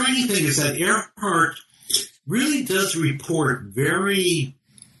most striking thing is that Earhart really does report very,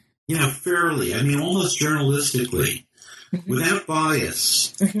 fairly, almost journalistically, without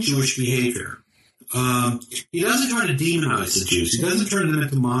bias, Jewish behavior. He doesn't try to demonize the Jews. He doesn't turn them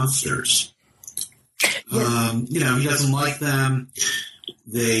into monsters. Yes. He doesn't like them.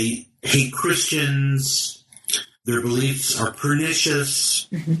 They hate Christians. Their beliefs are pernicious.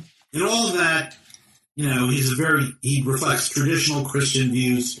 And all of that, he reflects traditional Christian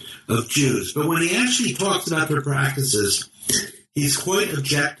views of Jews. But when he actually talks about their practices, he's quite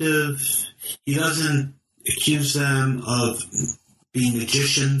objective. He doesn't accuse them of being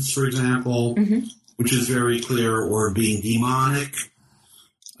magicians, for example, which is very clear, or being demonic.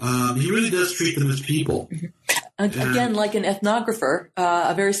 He really does treat them as people. Again, like an ethnographer,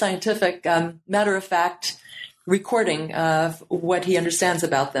 a very scientific, matter-of-fact recording of what he understands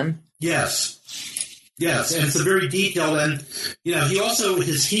about them. Yes, and it's a very detailed, and,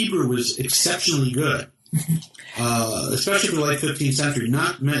 his Hebrew was exceptionally good, especially for the late 15th century.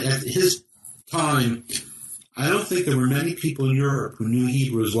 At his time, I don't think there were many people in Europe who knew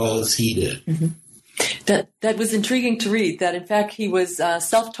Hebrew as well as he did. That was intriguing to read, that in fact he was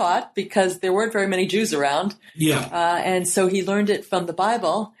self-taught because there weren't very many Jews around. Yeah. And so he learned it from the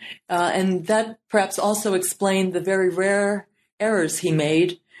Bible. And that perhaps also explained the very rare errors he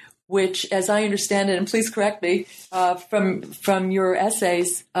made, which, as I understand it, and please correct me, from your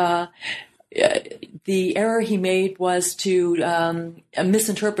essays, the error he made was to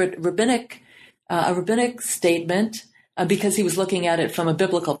misinterpret a rabbinic statement because he was looking at it from a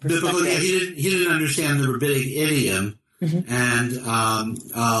biblical perspective. He didn't understand the rabbinic idiom, and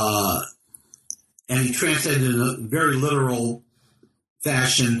he translated in a very literal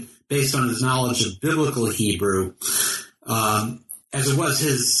fashion based on his knowledge of biblical Hebrew. As it was,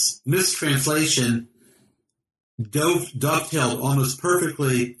 his mistranslation dovetailed almost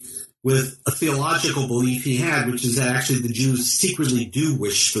perfectly with a theological belief he had, which is that actually the Jews secretly do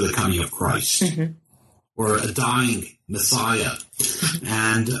wish for the coming of Christ. Or a dying Messiah,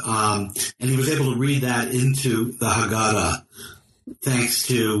 and he was able to read that into the Haggadah thanks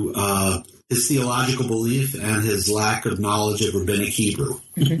to his theological belief and his lack of knowledge of rabbinic Hebrew.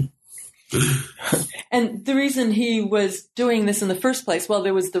 And the reason he was doing this in the first place, well,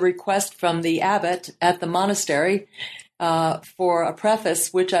 there was the request from the abbot at the monastery for a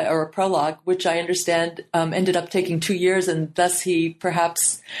preface, or a prologue, which I understand ended up taking 2 years, and thus he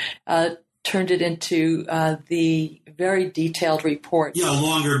perhaps turned it into the very detailed report. Yeah, a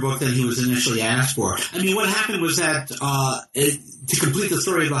longer book than he was initially asked for. What happened was that, to complete the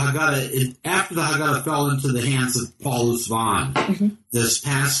story of the Haggadah, after the Haggadah fell into the hands of Paulus Vaughan, this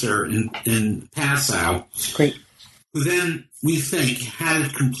pastor in Passau, great, who then, we think, had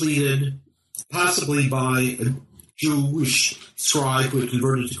it completed, possibly by a Jewish scribe who had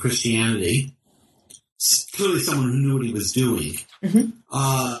converted to Christianity, clearly someone who knew what he was doing.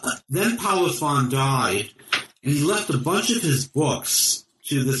 Then Paulus Vaughan died, and he left a bunch of his books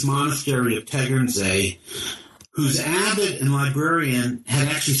to this monastery of Tegernsee, whose abbot and librarian had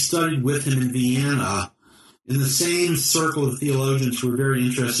actually studied with him in Vienna in the same circle of theologians who were very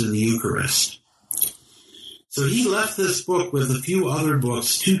interested in the Eucharist. So he left this book with a few other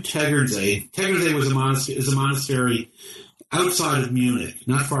books to Tegernsee. Tegernsee is a monastery outside of Munich,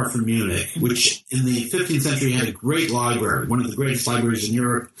 not far from Munich, which in the 15th century had a great library, one of the greatest libraries in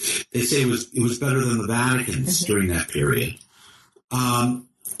Europe. They say it was better than the Vatican's during that period.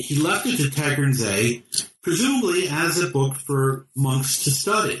 He left it to Tegernsee, presumably as a book for monks to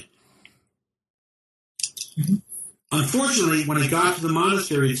study. Unfortunately, when it got to the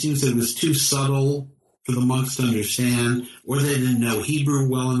monastery, it seems that it was too subtle for the monks to understand, or they didn't know Hebrew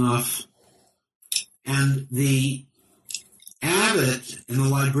well enough. And the abbot and the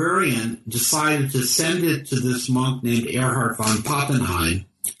librarian decided to send it to this monk named Erhard von Pappenheim,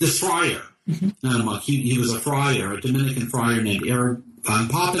 this friar, not a monk, he was a friar, a Dominican friar named Erhard von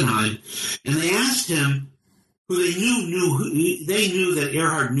Pappenheim, and they asked him, who they knew that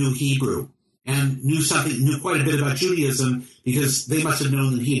Erhard knew Hebrew and knew quite a bit about Judaism because they must have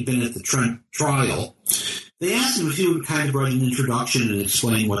known that he had been at the Trent trial. They asked him if he would kind of write an introduction and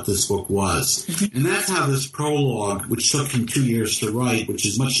explain what this book was. And that's how this prologue, which took him 2 years to write, which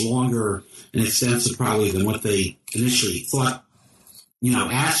is much longer and extensive probably than what they initially thought,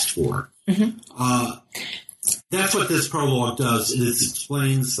 asked for. That's what this prologue does. It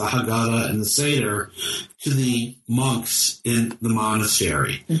explains the Haggadah and the Seder to the monks in the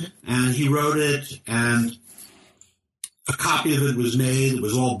monastery. And he wrote it, and a copy of it was made. It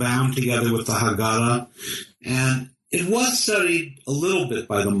was all bound together with the Haggadah. And It was studied a little bit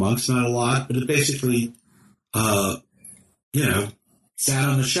by the monks, not a lot, but it basically, sat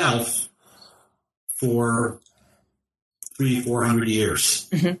on the shelf for 300-400 years.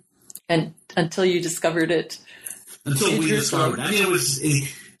 Mm-hmm. And until you discovered it. Until we discovered it. I mean, it was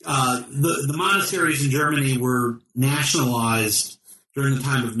the monasteries in Germany were nationalized during the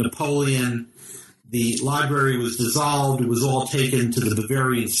time of Napoleon. The library was dissolved. It was all taken to the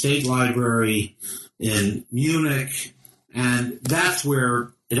Bavarian State Library in Munich, and that's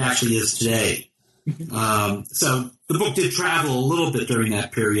where it actually is today. So the book did travel a little bit during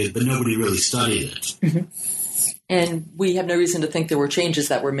that period, but nobody really studied it. Mm-hmm. And we have no reason to think there were changes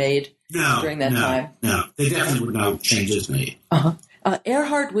that were made during that time. No, they definitely were no changes made. Uh-huh.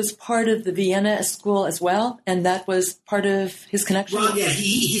 Erhard was part of the Vienna school as well, and that was part of his connection? Well, yeah,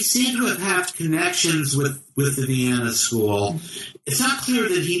 he seemed to have had connections with the Vienna school. It's not clear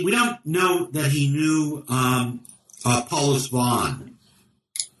that we don't know that he knew Paulus Vaughan.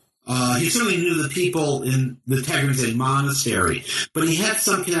 He certainly knew the people in the Tegernsee Monastery, but he had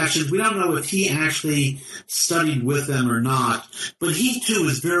some connections. We don't know if he actually studied with them or not, but he, too,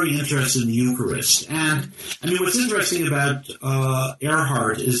 is very interested in the Eucharist. And, I mean, what's interesting about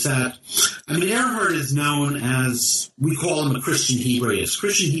Erhard is that, I mean, Erhard is known as, we call him a Christian Hebraist.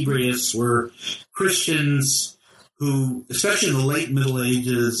 Christian Hebraists were Christians who, especially in the late Middle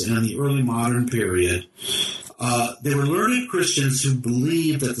Ages and the early modern period, they were learned Christians who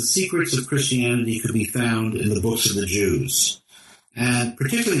believed that the secrets of Christianity could be found in the books of the Jews, and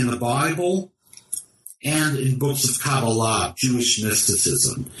particularly in the Bible and in books of Kabbalah, Jewish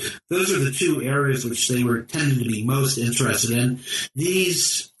mysticism. Those are the two areas which they were tending to be most interested in.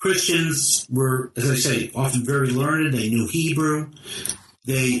 These Christians were, as I say, often very learned. They knew Hebrew.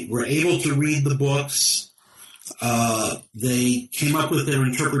 They were able to read the books. They came up with their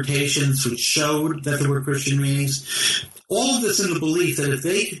interpretations which showed that there were Christian meanings. All of this in the belief that if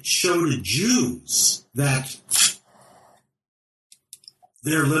they could show to Jews that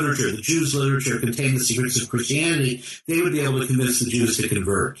their literature, the Jews' literature, contained the secrets of Christianity, they would be able to convince the Jews to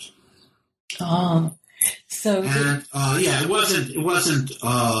convert. Oh, so it wasn't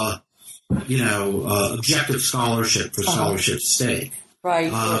objective scholarship for scholarship's sake.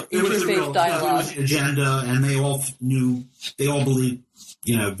 Right. It was a real dialogue agenda, and they all believed,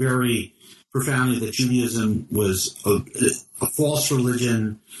 very profoundly that Judaism was a false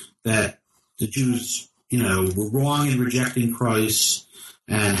religion, that the Jews, were wrong in rejecting Christ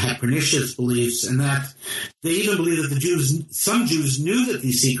and had pernicious beliefs, and that they even believed that some Jews knew that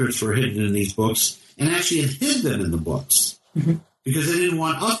these secrets were hidden in these books and actually had hid them in the books because they didn't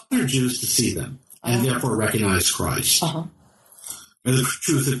want other Jews to see them and therefore recognize Christ. Or the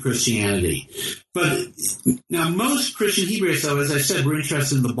truth of Christianity. But now most Christian Hebraists, though, as I said, were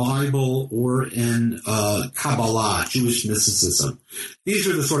interested in the Bible or in Kabbalah, Jewish mysticism. These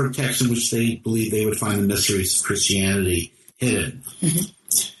are the sort of texts in which they believed they would find the mysteries of Christianity hidden.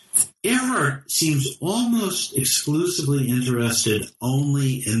 Erhard seems almost exclusively interested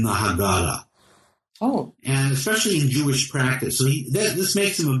only in the Haggadah. Oh. And especially in Jewish practice. So this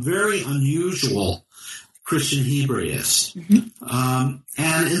makes him a very unusual Christian Hebraist. And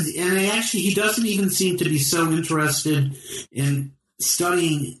actually he doesn't even seem to be so interested in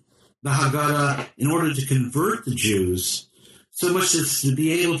studying the Haggadah in order to convert the Jews, so much as to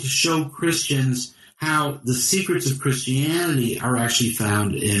be able to show Christians how the secrets of Christianity are actually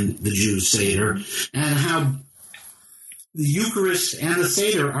found in the Jews' Seder, and how the Eucharist and the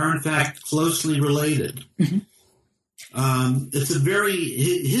Seder are in fact closely related. His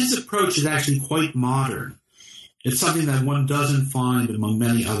approach is actually quite modern. It's something that one doesn't find among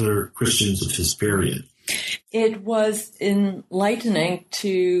many other Christians of his period. It was enlightening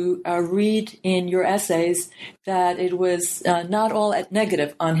to read in your essays that it was not all at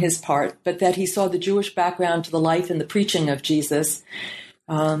negative on his part, but that he saw the Jewish background to the life and the preaching of Jesus.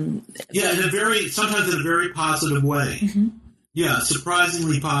 Sometimes in a very positive way. Yeah,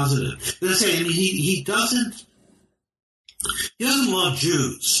 surprisingly positive. As I say, he doesn't love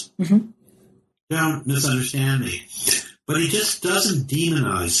Jews. Don't misunderstand me. But he just doesn't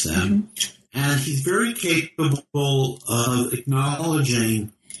demonize them. And he's very capable of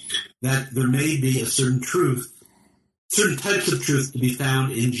acknowledging that there may be a certain types of truth to be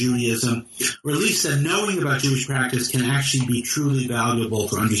found in Judaism, or at least that knowing about Jewish practice can actually be truly valuable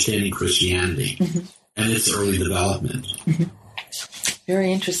for understanding Christianity and its early development.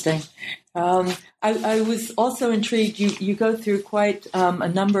 Very interesting. I was also intrigued. You go through quite a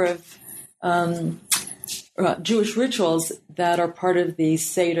number of Jewish rituals that are part of the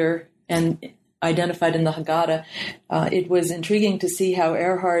Seder and identified in the Haggadah. It was intriguing to see how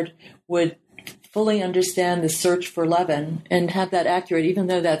Erhard would fully understand the search for leaven and have that accurate, even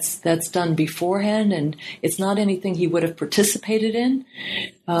though that's done beforehand and it's not anything he would have participated in.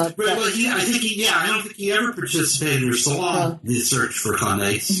 I don't think he ever participated or saw the search for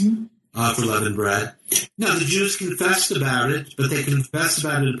chametz, for leavened bread. No, the Jews confessed about it, but they confessed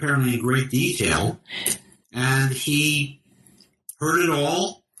about it apparently in great detail, and he heard it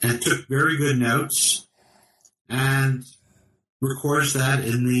all and took very good notes and records that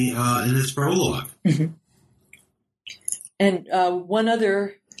in his prologue. Mm-hmm. And one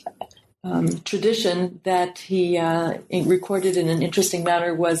other tradition that he recorded in an interesting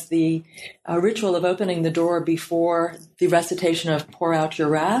manner was the ritual of opening the door before the recitation of "Pour Out Your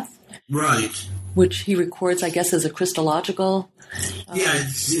Wrath," right? Which he records, I guess, as a Christological. He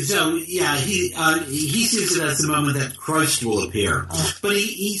sees it as the moment that Christ will appear, but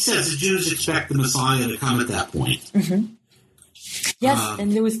he says the Jews expect the Messiah to come at that point. Mm-hmm. Yes,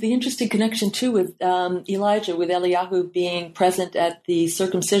 and there was the interesting connection, too, with Elijah, with Eliyahu being present at the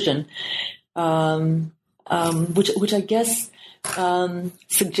circumcision, which I guess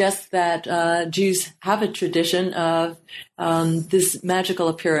suggests that Jews have a tradition of this magical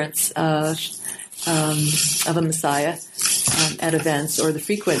appearance of a Messiah at events, or the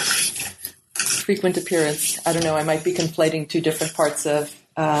frequent appearance. I don't know, I might be conflating two different parts of...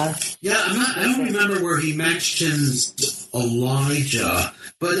 I don't remember where he mentions Elijah,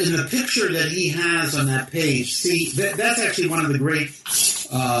 but in the picture that he has on that page, see, that's actually one of the great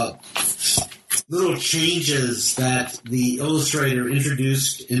little changes that the illustrator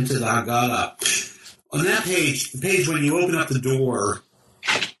introduced into the Haggadah. On that page, the page when you open up the door,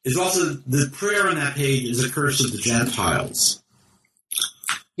 is also, the prayer on that page is a curse of the Gentiles.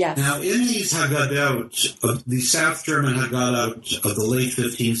 Yes. Now, in these Haggadot, the South German Haggadot of the late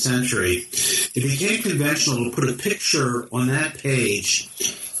 15th century, it became conventional to put a picture on that page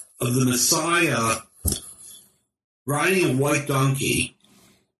of the Messiah riding a white donkey,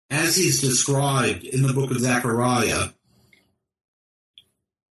 as he's described in the book of Zechariah,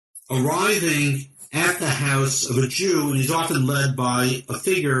 arriving at the house of a Jew, and he's often led by a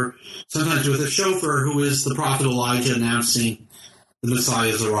figure, sometimes with a chauffeur, who is the prophet Elijah announcing the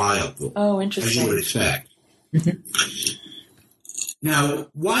Messiah's arrival. Oh, interesting. As you would expect. Now,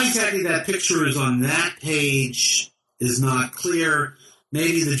 why exactly that picture is on that page is not clear.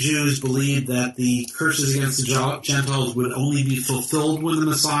 Maybe the Jews believed that the curses against the Gentiles would only be fulfilled when the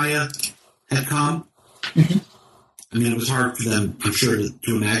Messiah had come. I mean, it was hard for them, I'm sure,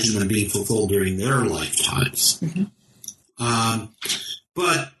 to imagine them being fulfilled during their lifetimes.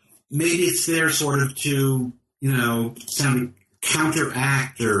 But maybe it's there sort of to,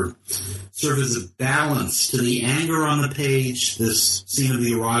 counteract or serve as a balance to the anger on the page, this scene of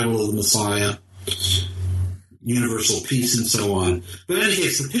the arrival of the Messiah, universal peace, and so on. But in any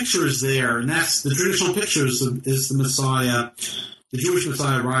case, the picture is there, and that's the traditional picture is the Messiah, the Jewish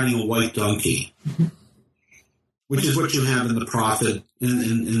Messiah riding a white donkey, which is what you have in the prophet,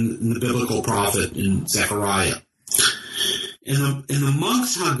 in the biblical prophet in Zechariah. In the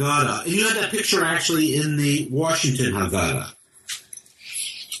monk's Haggadah, and you have that picture actually in the Washington Haggadah,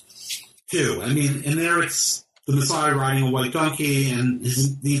 too. I mean, and there it's the Messiah riding a white donkey, and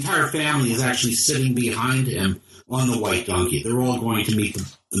the entire family is actually sitting behind him on the white donkey. They're all going to meet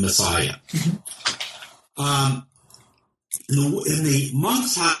the Messiah. In the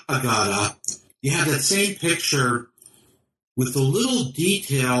monk's Haggadah, you have that same picture with the little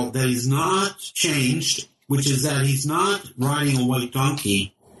detail that is not changed, which is that he's not riding a white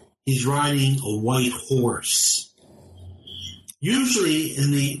donkey, he's riding a white horse. Usually in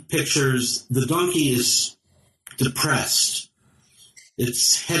the pictures, the donkey is depressed.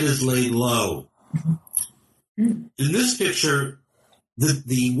 Its head is laid low. In this picture,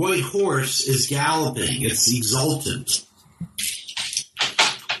 the white horse is galloping. It's exultant.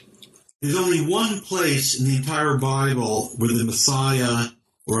 There's only one place in the entire Bible where the Messiah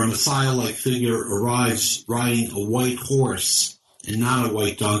or a Messiah-like figure arrives riding a white horse and not a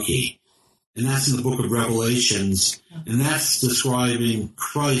white donkey. And that's in the book of Revelations, and that's describing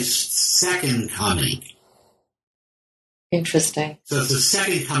Christ's second coming. Interesting. So it's the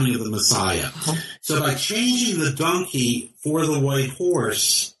second coming of the Messiah. So by changing the donkey for the white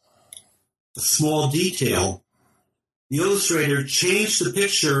horse, a small detail, the illustrator changed the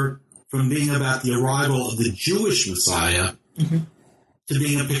picture from being about the arrival of the Jewish Messiah to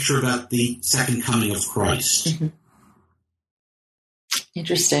being a picture about the second coming of Christ.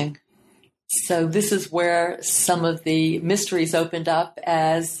 Interesting. So this is where some of the mysteries opened up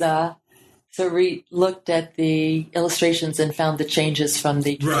as Sarit looked at the illustrations and found the changes from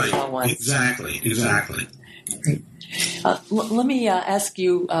the traditional ones. Exactly. Right. Let me ask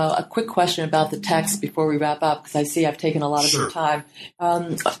you a quick question about the text before we wrap up, because I see I've taken a lot of your time.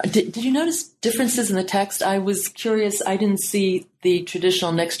 Did you notice differences in the text? I was curious. I didn't see the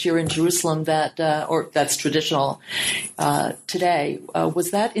traditional next year in Jerusalem that's traditional today.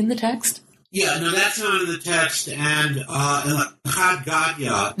 Was that in the text? Yeah, no, that's not in the text, and Chad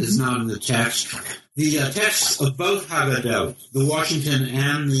Gadya is not in the text. The text of both Haggadot, the Washington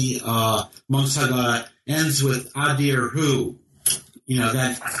and the Monks Haggadah, ends with Adir Hu.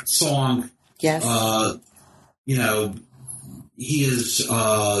 That song. Yes. He is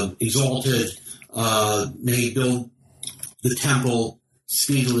exalted. May he build the temple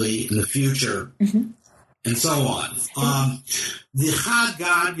speedily in the future. Mm-hmm. And so on. The Chad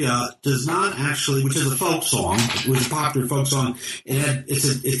Gadya does not actually, which is a folk song, which is a popular folk song.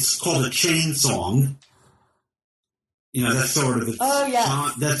 It's called a chain song. That's sort of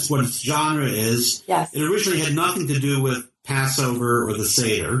that's what its genre is. Yes. It originally had nothing to do with Passover or the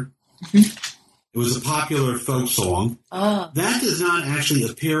Seder. It was a popular folk song. That does not actually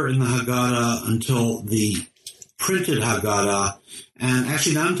appear in the Haggadah until the printed Haggadah, and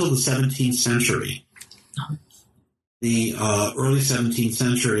actually not until the 17th century. The early 17th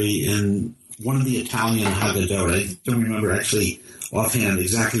century in one of the Italian Haggadot. I don't remember actually offhand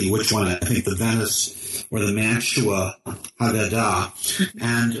exactly which one. I think the Venice or the Mantua Haggadah.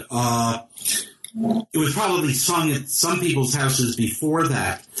 And it was probably sung at some people's houses before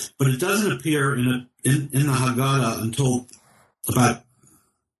that, but it doesn't appear in the Haggadah until about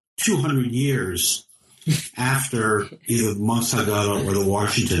 200 years after either the Monks Haggadah or the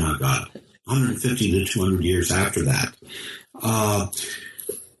Washington Haggadah. 150 to 200 years after that.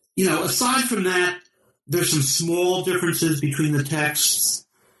 Aside from that, there's some small differences between the texts,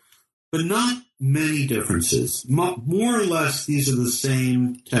 but not many differences. More or less, these are the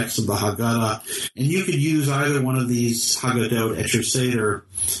same texts of the Haggadah, and you could use either one of these Haggadot at your Seder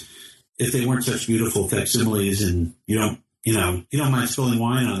if they weren't such beautiful facsimiles, and you don't mind spilling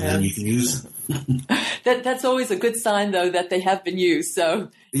wine on them, you can use them. That's always a good sign, though, that they have been used. So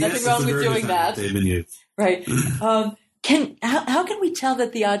nothing wrong with doing that. They've been used. Right. How can we tell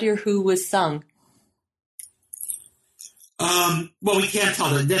that the Adir Hu was sung? Well, we can't tell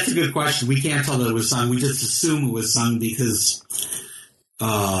that. That's a good question. We can't tell that it was sung. We just assume it was sung because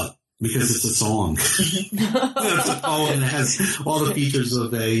it's a song. It's a poem and it has all the features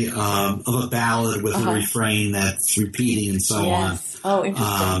of a ballad with a refrain that's repeating and so on. Oh,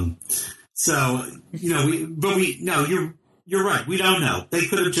 interesting. You're right. We don't know. They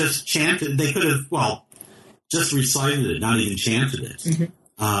could have just chanted. They could have, just recited it, not even chanted it.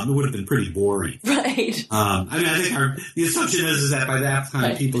 Mm-hmm. It would have been pretty boring. Right. I think the assumption is that by that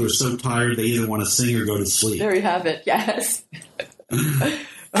time people are so tired they either want to sing or go to sleep. There you have it. Yes.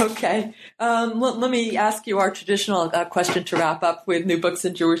 Okay. Let me ask you our traditional question to wrap up with New Books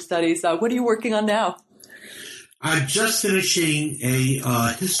in Jewish Studies. What are you working on now? I'm just finishing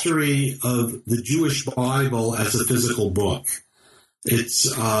a history of the Jewish Bible as a physical book. It's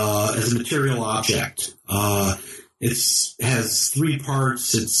as a material object. It has three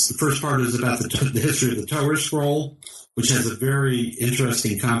parts. The first part is about the history of the Torah scroll, which has a very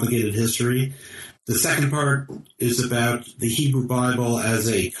interesting, complicated history. The second part is about the Hebrew Bible as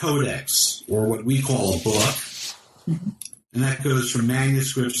a codex, or what we call a book. And that goes from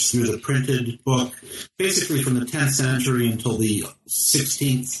manuscripts through the printed book, basically from the 10th century until the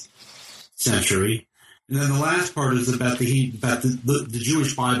 16th century. And then the last part is about the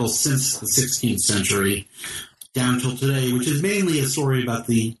Jewish Bible since the 16th century down till today, which is mainly a story about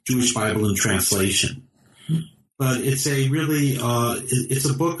the Jewish Bible in translation. But it's it's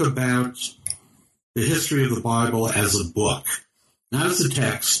a book about the history of the Bible as a book, not as a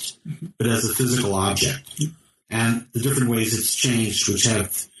text, but as a physical object, and the different ways it's changed, which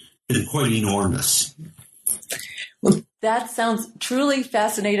have been quite enormous. Well, that sounds truly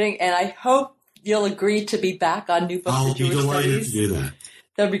fascinating, and I hope you'll agree to be back on New Books in Jewish Studies. I'll be delighted to do that.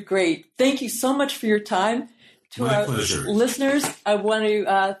 That'd be great. Thank you so much for your time. To My our pleasure. Listeners, I want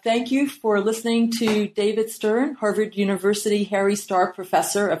to thank you for listening to David Stern, Harvard University Harry Starr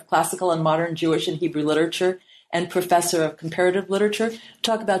Professor of Classical and Modern Jewish and Hebrew Literature and Professor of Comparative Literature,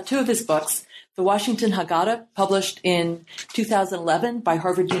 talk about two of his books, The Washington Haggadah, published in 2011 by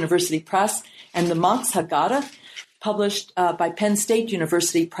Harvard University Press, and The Monks Haggadah, published by Penn State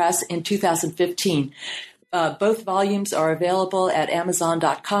University Press in 2015. Both volumes are available at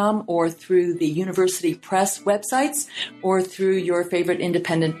Amazon.com or through the University Press websites or through your favorite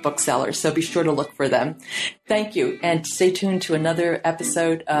independent booksellers. So be sure to look for them. Thank you, and stay tuned to another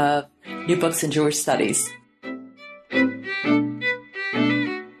episode of New Books in Jewish Studies.